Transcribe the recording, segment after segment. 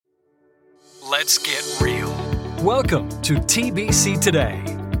Let's get real. Welcome to TBC Today.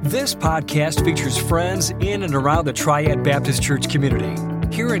 This podcast features friends in and around the Triad Baptist Church community.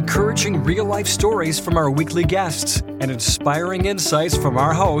 Hear encouraging real-life stories from our weekly guests and inspiring insights from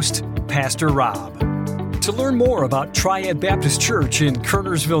our host, Pastor Rob. To learn more about Triad Baptist Church in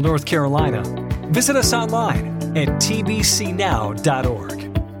Kernersville, North Carolina, visit us online at tbcnow.org.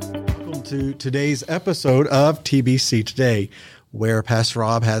 Welcome to today's episode of TBC Today, where Pastor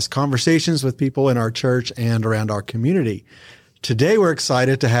Rob has conversations with people in our church and around our community. Today, we're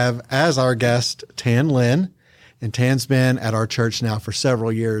excited to have as our guest Tan Lin, and Tan's been at our church now for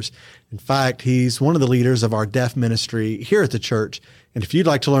several years. In fact, he's one of the leaders of our deaf ministry here at the church. And if you'd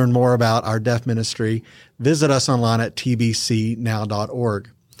like to learn more about our deaf ministry, visit us online at tbcnow.org.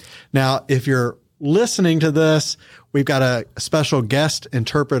 Now, if you're listening to this, we've got a special guest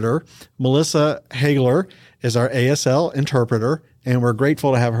interpreter. Melissa Hagler is our ASL interpreter, and we're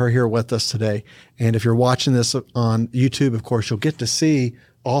grateful to have her here with us today. And if you're watching this on YouTube, of course, you'll get to see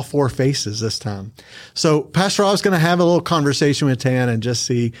all four faces this time. So Pastor Rob's going to have a little conversation with Tan and just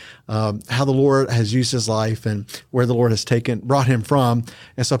see how the Lord has used his life and where the Lord has brought him from.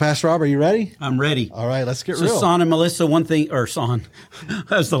 And so, Pastor Rob, are you ready? I'm ready. All right, let's get real. real. Son and Melissa, Son,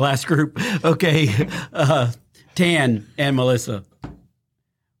 that's the last group. Okay, Tan and Melissa.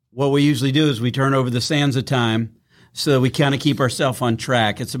 What we usually do is we turn over the sands of time so we kind of keep ourselves on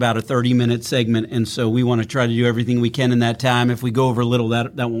track. It's about a 30-minute segment, and so we want to try to do everything we can in that time. If we go over a little,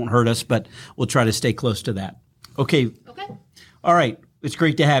 that won't hurt us, but we'll try to stay close to that. Okay. All right. It's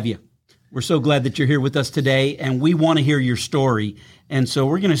great to have you. We're so glad that you're here with us today, and we want to hear your story. And so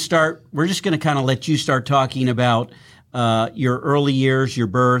we're just going to kind of let you start talking about your early years, your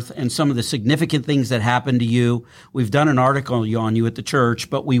birth, and some of the significant things that happened to you. We've done an article on you at the church,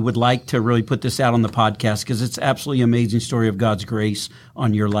 but we would like to really put this out on the podcast because it's absolutely amazing story of God's grace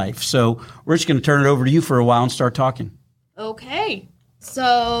on your life. So we're just going to turn it over to you for a while and start talking. Okay.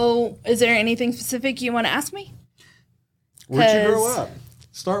 So is there anything specific you want to ask me? Where'd you grow up?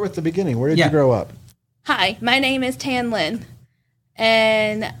 Start with the beginning. Where did you grow up? Hi, my name is Tan Lin,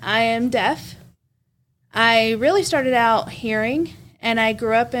 and I am deaf. I really started out hearing, and I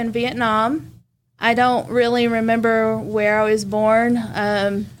grew up in Vietnam. I don't really remember where I was born.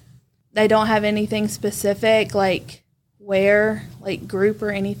 They don't have anything specific, like where, like group or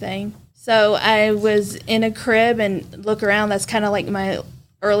anything. So I was in a crib and look around. That's kind of like my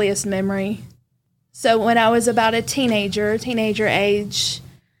earliest memory. So when I was about a teenager age,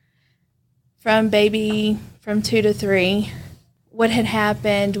 from 2 to 3, what had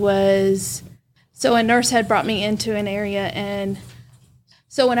happened was... So a nurse had brought me into an area, and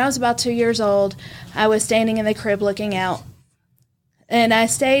so when I was about 2 years old, I was standing in the crib looking out. And I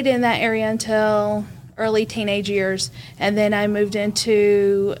stayed in that area until early teenage years, and then I moved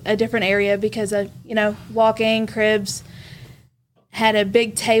into a different area because of, walking, cribs, had a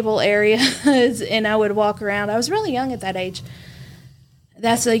big table area, and I would walk around. I was really young at that age.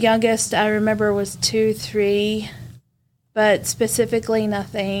 That's the youngest I remember was 2, 3, but specifically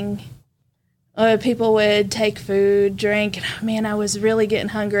nothing. People would take food, drink, and man, I was really getting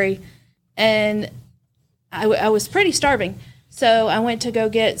hungry, and I was pretty starving. So I went to go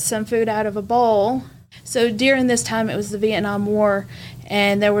get some food out of a bowl. So during this time, it was the Vietnam War,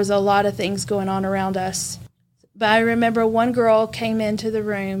 and there was a lot of things going on around us. But I remember one girl came into the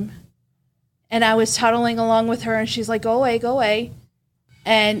room, and I was toddling along with her, and she's like, go away, go away.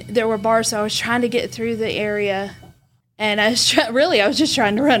 And there were bars, so I was trying to get through the area, and I was just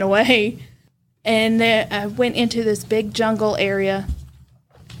trying to run away. And I went into this big jungle area.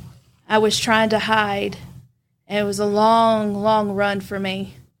 I was trying to hide, and it was a long, long run for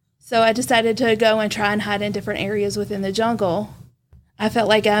me. So I decided to go and try and hide in different areas within the jungle. I felt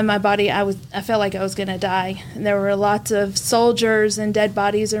like I felt like I was going to die. And there were lots of soldiers and dead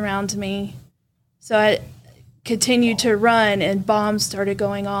bodies around me. So I continued to run, and bombs started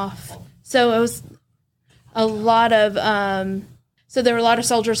going off. So it was a lot of... So there were a lot of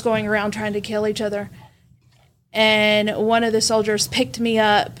soldiers going around trying to kill each other. And one of the soldiers picked me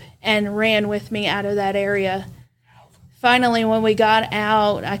up and ran with me out of that area. Finally, when we got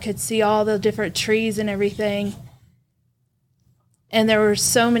out, I could see all the different trees and everything. And there were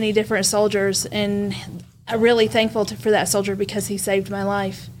so many different soldiers. And I'm really thankful for that soldier because he saved my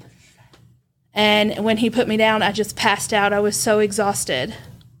life. And when he put me down, I just passed out. I was so exhausted.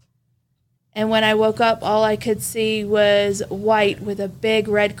 And when I woke up, all I could see was white with a big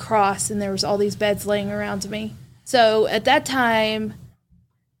red cross, and there was all these beds laying around me. So at that time,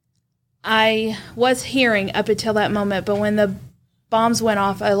 I was hearing up until that moment, but when the bombs went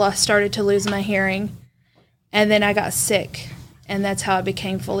off, I started to lose my hearing, and then I got sick, and that's how I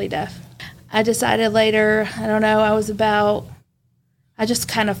became fully deaf. I decided later, I don't know, I just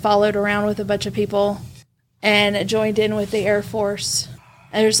kind of followed around with a bunch of people and joined in with the Air Force.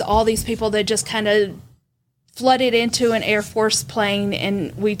 There's all these people that just kind of flooded into an Air Force plane,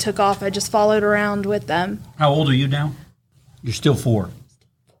 and we took off. I just followed around with them. How old are you now? You're still 4.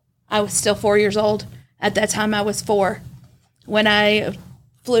 I was still 4 years old. At that time, I was 4. When I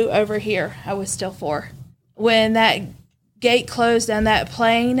flew over here, I was still 4. When that gate closed on that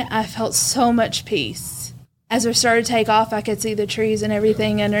plane, I felt so much peace. As we started to take off, I could see the trees and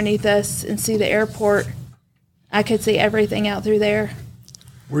everything underneath us and see the airport. I could see everything out through there.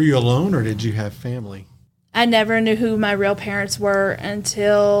 Were you alone or did you have family? I never knew who my real parents were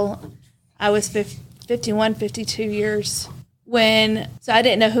until I was 51, 52 years. So I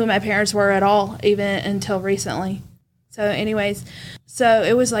didn't know who my parents were at all, even until recently. So anyways, so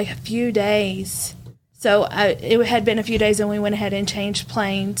it was like a few days. So it had been a few days, and we went ahead and changed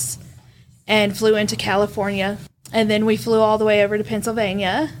planes and flew into California. And then we flew all the way over to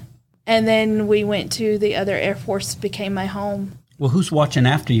Pennsylvania. And then we went to the other Air Force, became my home. Well, who's watching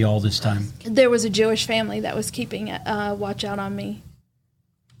after you all this time? There was a Jewish family that was keeping watch out on me.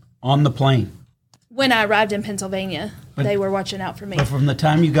 On the plane? When I arrived in Pennsylvania, they were watching out for me. But from the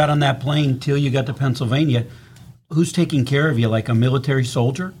time you got on that plane till you got to Pennsylvania, who's taking care of you, like a military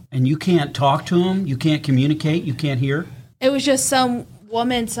soldier? And you can't talk to them, you can't communicate, you can't hear? It was just some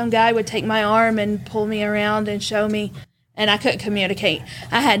guy would take my arm and pull me around and show me, and I couldn't communicate.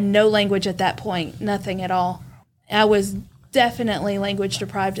 I had no language at that point, nothing at all. I was definitely language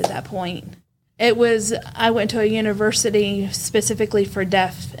deprived at that point. I went to a university specifically for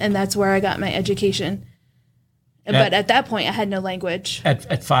deaf, and that's where I got my education. But at that point, I had no language.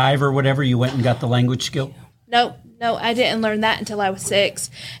 At 5 or whatever, you went and got the language skill? No, I didn't learn that until I was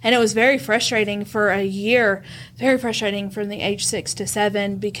 6. And it was very frustrating for a year, very frustrating from the age 6 to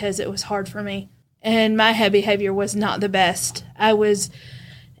 7 because it was hard for me. And my head behavior was not the best. I was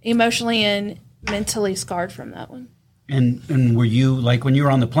emotionally and mentally scarred from that one. And were you, like when you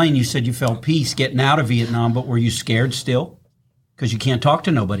were on the plane, you said you felt peace getting out of Vietnam, but were you scared still? Because you can't talk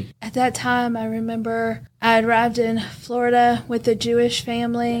to nobody. At that time, I remember I arrived in Florida with a Jewish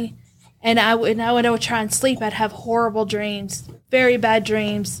family, and when I would try and sleep, I'd have horrible dreams, very bad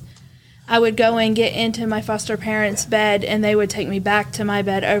dreams. I would go and get into my foster parents' bed, and they would take me back to my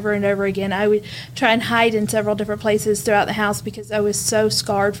bed over and over again. I would try and hide in several different places throughout the house because I was so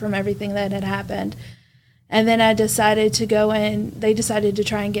scarred from everything that had happened. And then I decided to go in. They decided to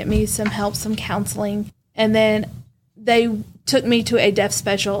try and get me some help, some counseling. And then they took me to a deaf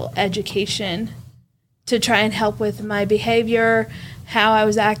special education to try and help with my behavior, how I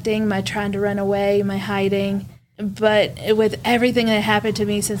was acting, my trying to run away, my hiding. But with everything that happened to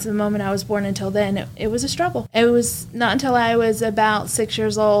me since the moment I was born until then, it was a struggle. It was not until I was about 6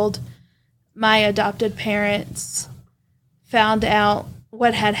 years old, my adopted parents found out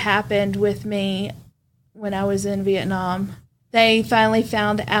what had happened with me when I was in Vietnam. They finally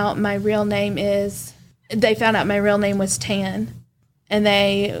found out my real name was Tan, and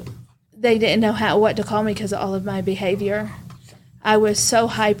they didn't know what to call me because of all of my behavior. I was so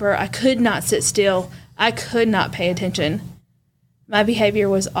hyper. I could not sit still. I could not pay attention. My behavior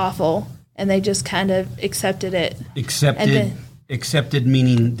was awful, and they just kind of accepted it. Accepted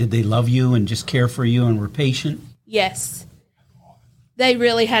meaning, did they love you and just care for you and were patient? Yes. They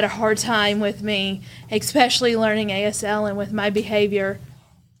really had a hard time with me, especially learning ASL and with my behavior.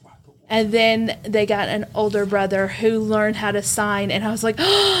 And then they got an older brother who learned how to sign, and I was like,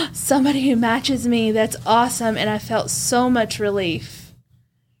 oh, somebody who matches me, that's awesome. And I felt so much relief.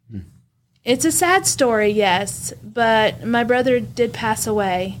 It's a sad story, yes, but my brother did pass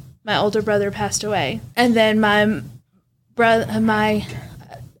away. My older brother passed away. And then my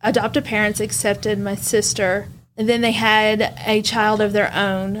adoptive parents accepted my sister, and then they had a child of their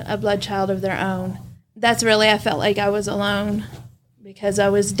own, a blood child of their own. That's really, I felt like I was alone because I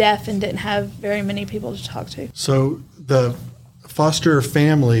was deaf and didn't have very many people to talk to. So the foster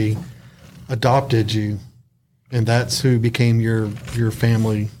family adopted you, and that's who became your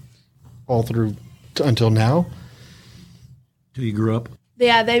family all through until now? Till you grew up?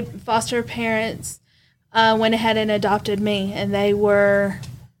 Yeah, they foster parents went ahead and adopted me, and they were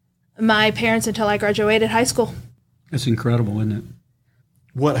my parents until I graduated high school. That's incredible, isn't it?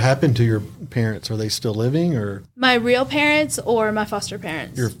 What happened to your parents? Are they still living, or my real parents or my foster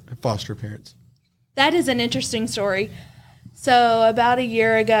parents? Your foster parents. That is an interesting story. So about a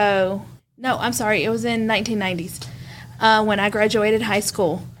year ago, no, I'm sorry, it was in 1990s when I graduated high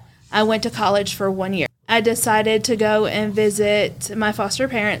school. I went to college for 1 year. I decided to go and visit my foster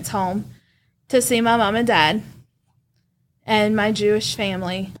parents' home to see my mom and dad and my Jewish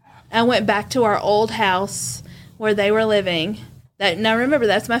family. I went back to our old house where they were living. Now remember,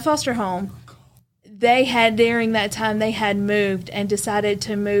 that's my foster home. They had, during that time, they had moved and decided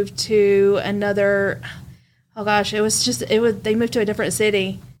to move to another, they moved to a different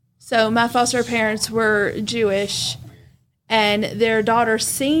city. So my foster parents were Jewish, and their daughter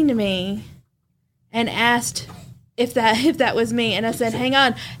seen me and asked if that was me. And I said, hang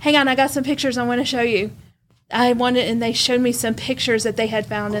on, I got some pictures I want to show you. And they showed me some pictures that they had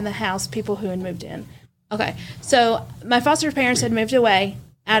found in the house, people who had moved in. Okay, so my foster parents had moved away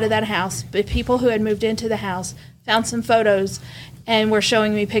out of that house, but people who had moved into the house found some photos and were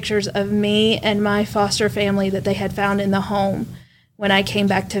showing me pictures of me and my foster family that they had found in the home when I came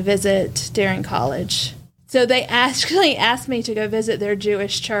back to visit during college. So they actually asked me to go visit their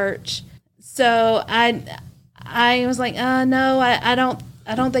Jewish church. So I was like, no, I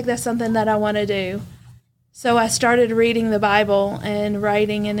don't think that's something that I want to do. So I started reading the Bible and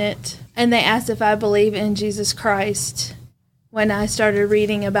writing in it. And they asked if I believe in Jesus Christ when I started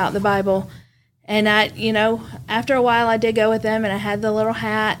reading about the Bible. And after a while I did go with them, and I had the little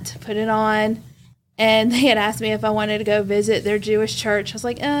hat, put it on. And they had asked me if I wanted to go visit their Jewish church. I was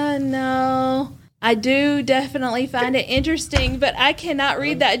like, no. I do definitely find it interesting, but I cannot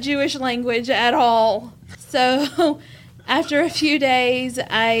read that Jewish language at all. So after a few days,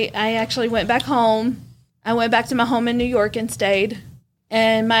 I actually went back home. I went back to my home in New York and stayed.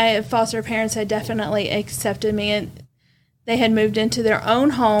 And my foster parents had definitely accepted me, and they had moved into their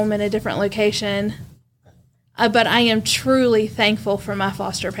own home in a different location. But I am truly thankful for my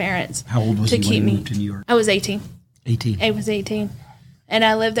foster parents. How old was you when you moved to New York? I was 18. 18. I was 18. And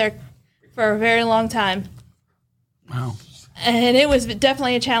I lived there for a very long time. Wow. And it was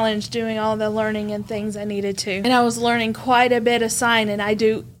definitely a challenge doing all the learning and things I needed to. And I was learning quite a bit of sign, and I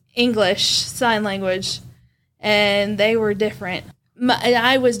do English sign language, and they were different.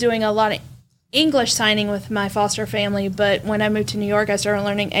 I was doing a lot of English signing with my foster family, but when I moved to New York, I started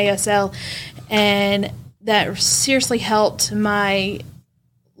learning ASL, and that seriously helped my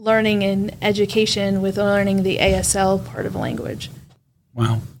learning and education with learning the ASL part of the language.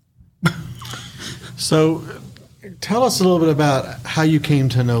 Wow. So tell us a little bit about how you came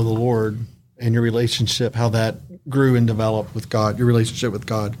to know the Lord and your relationship, how that grew and developed with God, your relationship with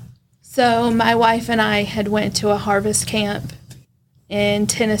God. So my wife and I had went to a harvest camp in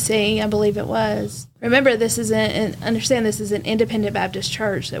Tennessee, I believe it was. Remember, understand this is an independent Baptist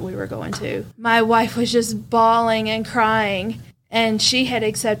church that we were going to. My wife was just bawling and crying, and she had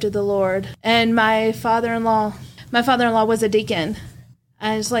accepted the Lord. And my father-in-law was a deacon.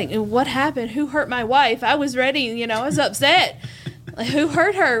 I was like, what happened? Who hurt my wife? I was ready, I was upset. Like, who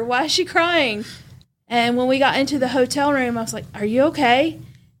hurt her? Why is she crying? And when we got into the hotel room, I was like, are you okay?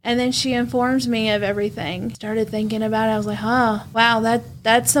 And then she informs me of everything. Started thinking about it. I was like, wow,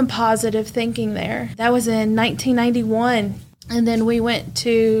 that's some positive thinking there. That was in 1991. And then we went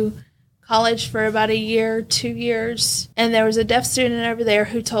to college for about a year, 2 years. And there was a deaf student over there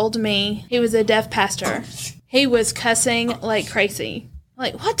who told me, he was a deaf pastor. He was cussing like crazy.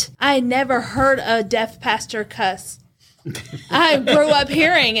 Like, what? I had never heard a deaf pastor cuss. I grew up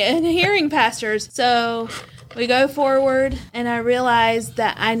hearing pastors. So we go forward, and I realized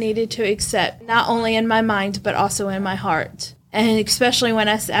that I needed to accept, not only in my mind, but also in my heart. And especially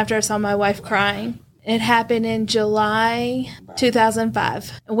after I saw my wife crying. It happened in July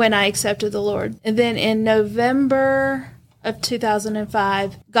 2005 when I accepted the Lord. And then in November of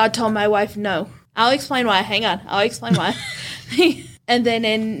 2005, God told my wife no. I'll explain why. Hang on. I'll explain why. And then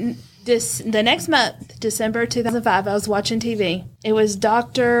in the next month, December 2005, I was watching TV. It was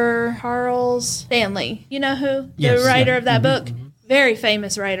Dr. Charles Stanley. You know who? Yes, the writer yeah. of that Mm-hmm. book? Very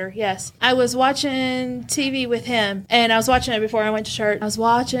famous writer, yes. I was watching TV with him, and I was watching it before I went to church. I was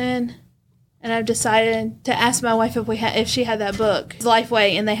watching, and I decided to ask my wife if she had that book,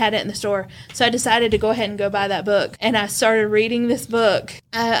 Lifeway, and they had it in the store. So I decided to go ahead and go buy that book, and I started reading this book.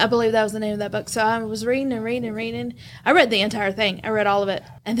 I believe that was the name of that book. So I was reading and reading and reading. I read the entire thing. I read all of it.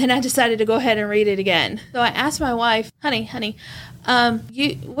 And then I decided to go ahead and read it again. So I asked my wife, honey,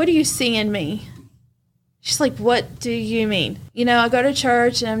 what do you see in me? She's like, what do you mean? I go to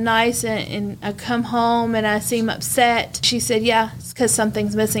church and I'm nice and I come home and I seem upset. She said, yeah, it's because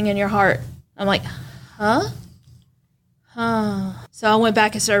something's missing in your heart. I'm like, huh? So I went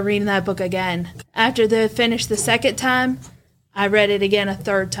back and started reading that book again. After finished the second time, I read it again a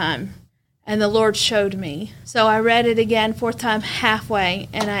third time. And the Lord showed me. So I read it again, fourth time, halfway,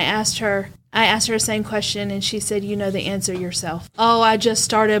 and I asked her the same question, and she said, you know the answer yourself. Oh, I just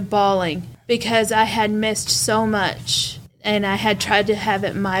started bawling because I had missed so much, and I had tried to have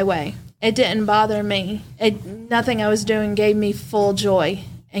it my way. It didn't bother me. Nothing I was doing gave me full joy.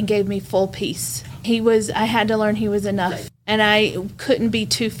 and gave me full peace. I had to learn he was enough, and I couldn't be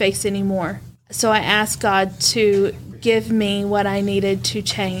two-faced anymore. So I asked God to give me what I needed to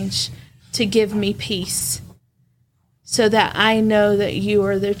change, to give me peace, so that I know that you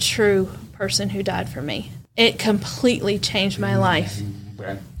are the true person who died for me. It completely changed my life.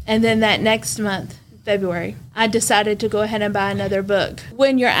 And then that next month, February, I decided to go ahead and buy another book.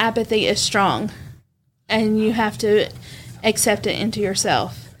 When your apathy is strong and you have to accept it into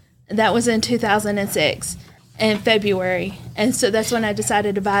yourself. That was in 2006 in February. And so that's when I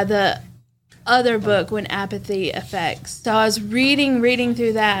decided to buy the other book, When Apathy Affects. So I was reading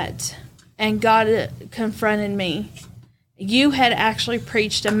through that, and God confronted me. You had actually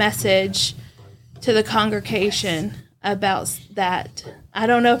preached a message to the congregation about that. I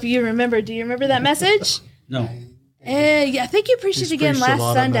don't know if you remember. Do you remember that message? No. Yeah, I think you preached it again last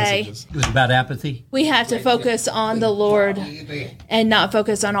Sunday. It was about apathy. We have to focus on the Lord and not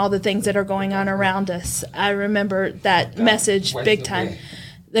focus on all the things that are going on around us. I remember that message big time.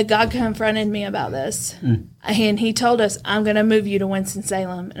 That God confronted me about this. And he told us, I'm going to move you to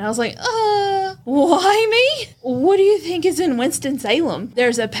Winston-Salem. And I was like, why me? What do you think is in Winston-Salem?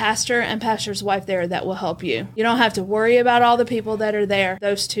 There's a pastor and pastor's wife there that will help you. You don't have to worry about all the people that are there.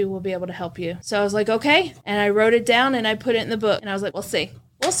 Those two will be able to help you. So I was like, okay. And I wrote it down and I put it in the book. And I was like, we'll see.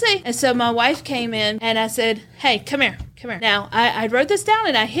 We'll see. And so my wife came in and I said, hey, come here. Now, I wrote this down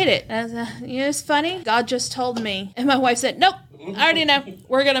and I hid it. And I said, it's funny. God just told me. And my wife said, nope. I already know.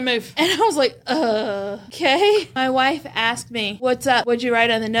 We're going to move. And I was like, okay. My wife asked me, what's up? What'd you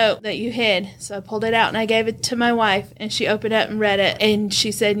write on the note that you hid? So I pulled it out and I gave it to my wife, and she opened it and read it. And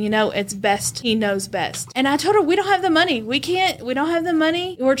she said, it's best. He knows best. And I told her, we don't have the money. We don't have the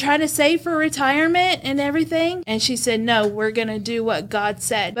money. We're trying to save for retirement and everything. And she said, no, we're going to do what God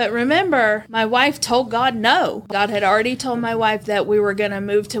said. But remember, my wife told God no. God had already told my wife that we were going to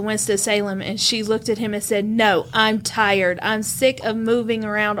move to Winston-Salem. And she looked at him and said, no, I'm tired. I'm sick of moving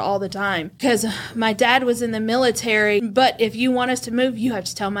around all the time because my dad was in the military, but if you want us to move, you have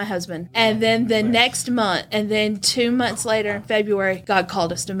to tell my husband. And then the next month, and then 2 months later in February, God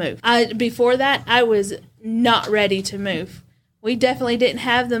called us to move. Before that, I was not ready to move. We definitely didn't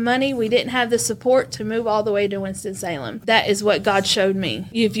have the money. We didn't have the support to move all the way to Winston-Salem. That is what God showed me.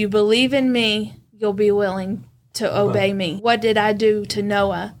 If you believe in me, you'll be willing to obey me. What did I do to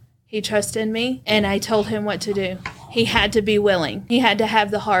Noah? He trusted me, and I told him what to do. He had to be willing. He had to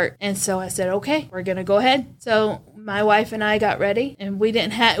have the heart. And so I said, okay, we're going to go ahead. So my wife and I got ready, and we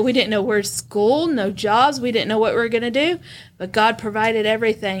didn't know where to school, no jobs. We didn't know what we were going to do, but God provided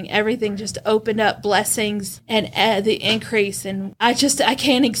everything. Everything just opened up blessings and the increase. And I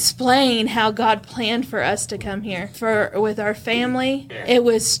can't explain how God planned for us to come here with our family. It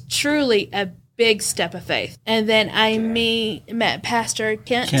was truly a big step of faith. And then I met Pastor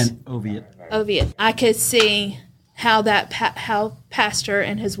Kent Oviatt. I could see how how pastor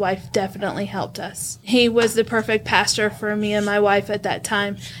and his wife definitely helped us. He was the perfect pastor for me and my wife at that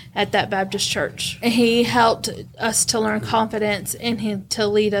time at that Baptist church. He helped us to learn confidence in him, to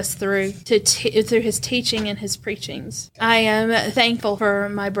lead us through his teaching and his preachings. I am thankful for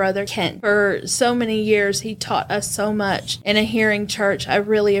my brother Kent. For so many years, he taught us so much in a hearing church. I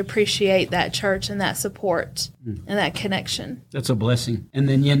really appreciate that church and that support and that connection. That's a blessing. And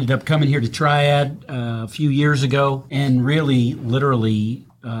then you ended up coming here to Triad a few years ago, and really, literally,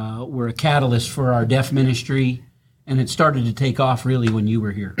 were a catalyst for our deaf ministry. And it started to take off really when you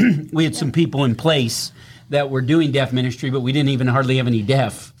were here. We had some people in place that were doing deaf ministry, but we didn't even hardly have any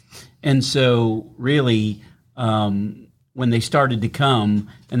deaf. And so really, when they started to come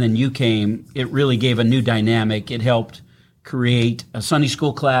and then you came, it really gave a new dynamic. It helped create a Sunday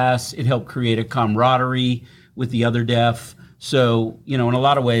school class. It helped create a camaraderie with the other deaf. So, in a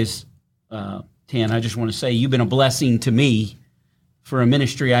lot of ways, Tan, I just want to say you've been a blessing to me for a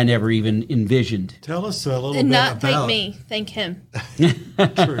ministry I never even envisioned. Tell us a little bit about... about... Not thank me, thank him.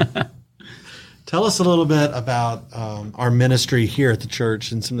 True. Tell us a little bit about our ministry here at the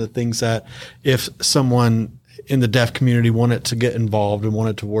church and some of the things that if someone in the deaf community wanted to get involved and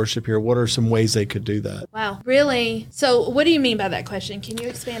wanted to worship here, what are some ways they could do that? Wow, really? So what do you mean by that question? Can you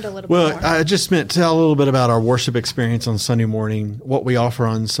expand a little bit more? Well, I just meant tell a little bit about our worship experience on Sunday morning, what we offer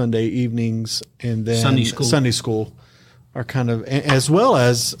on Sunday evenings, and then Sunday school. Are kind of, as well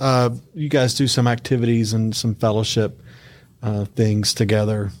as you guys do some activities and some fellowship things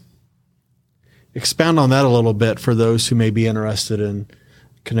together. Expound on that a little bit for those who may be interested in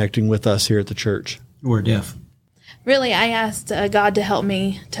connecting with us here at the church. We're deaf. really, I asked God to help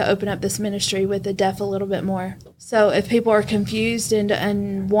me to open up this ministry with the deaf a little bit more. So if people are confused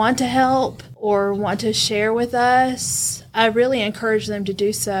and want to help or want to share with us, I really encourage them to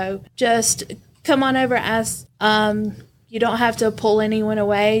do so. Just come on over, ask. You don't have to pull anyone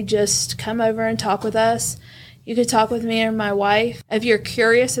away. Just come over and talk with us. You could talk with me or my wife. If you're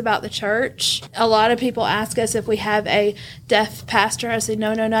curious about the church, a lot of people ask us if we have a deaf pastor. I say,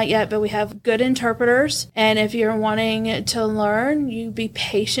 no, not yet, but we have good interpreters. And if you're wanting to learn, you be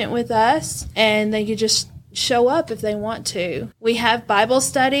patient with us, and they could just show up if they want to. We have Bible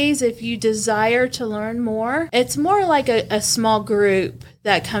studies if you desire to learn more. It's more like a small group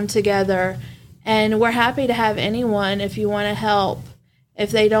that come together, and we're happy to have anyone if you want to help. If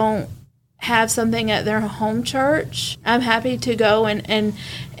they don't have something at their home church, I'm happy to go and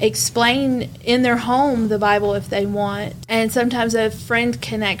explain in their home the Bible if they want. And sometimes friend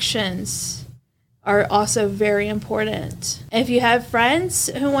connections are also very important. If you have friends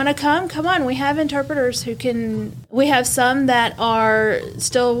who want to come on. We have interpreters who can. We have some that are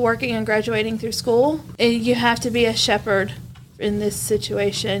still working and graduating through school. You have to be a shepherd in this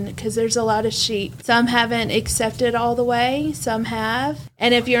situation because there's a lot of sheep. Some haven't accepted all the way, some have.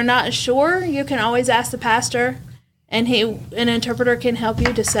 And if you're not sure, you can always ask the pastor, and an interpreter can help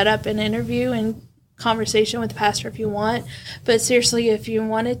you to set up an interview and conversation with the pastor if you want. But seriously, if you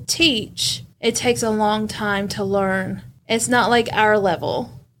want to teach, it takes a long time to learn. It's not like our level,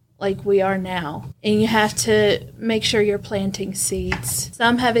 like we are now. And you have to make sure you're planting seeds.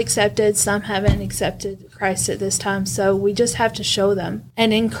 Some have accepted, some haven't accepted Christ at this time. So we just have to show them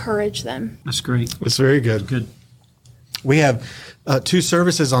and encourage them. That's great. It's very good. Good. We have 2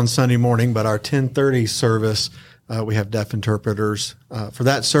 services on Sunday morning, but our 10:30 service, we have deaf interpreters for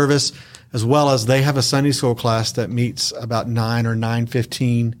that service, as well as they have a Sunday school class that meets about 9 or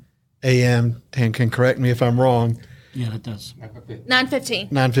 9:15 a.m. Dan can correct me if I'm wrong. Yeah, it does. 9:15.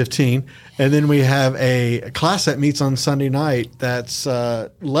 9:15. And then we have a class that meets on Sunday night that's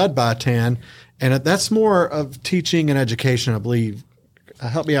led by Tan, and that's more of teaching and education, I believe.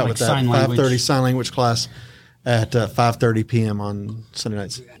 Help me out with that. 5:30 sign language class at 5:30 p.m. on Sunday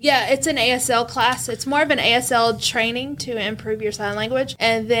nights. Yeah, it's an ASL class. It's more of an ASL training to improve your sign language.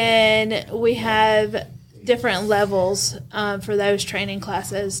 And then we have different levels for those training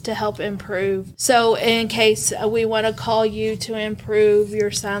classes to help improve. So in case we want to call you to improve your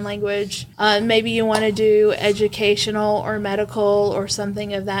sign language, maybe you want to do educational or medical or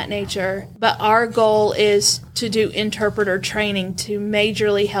something of that nature. But our goal is to do interpreter training to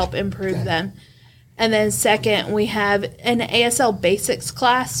majorly help improve them. And then second, we have an ASL basics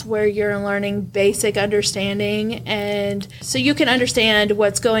class where you're learning basic understanding, and so you can understand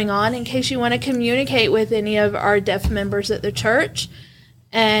what's going on in case you want to communicate with any of our deaf members at the church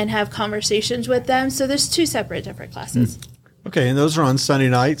and have conversations with them. So there's 2 different classes. Okay, and those are on Sunday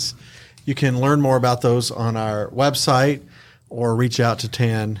nights. You can learn more about those on our website or reach out to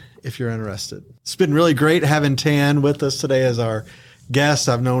Tan if you're interested. It's been really great having Tan with us today as our guest.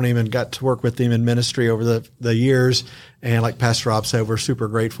 I've known him and got to work with him in ministry over the years. And like Pastor Rob said, we're super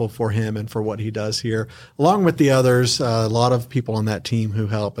grateful for him and for what he does here, along with the others, a lot of people on that team who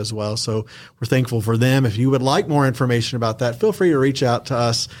help as well. So we're thankful for them. If you would like more information about that, feel free to reach out to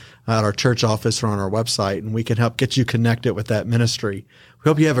us at our church office or on our website, and we can help get you connected with that ministry. We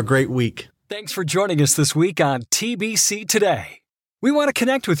hope you have a great week. Thanks for joining us this week on TBC Today. We want to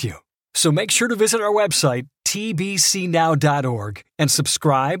connect with you, so make sure to visit our website, tbcnow.org, and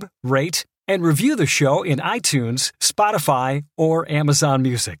subscribe, rate, and review the show in iTunes, Spotify, or Amazon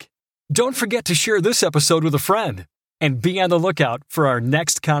Music. Don't forget to share this episode with a friend, and be on the lookout for our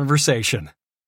next conversation.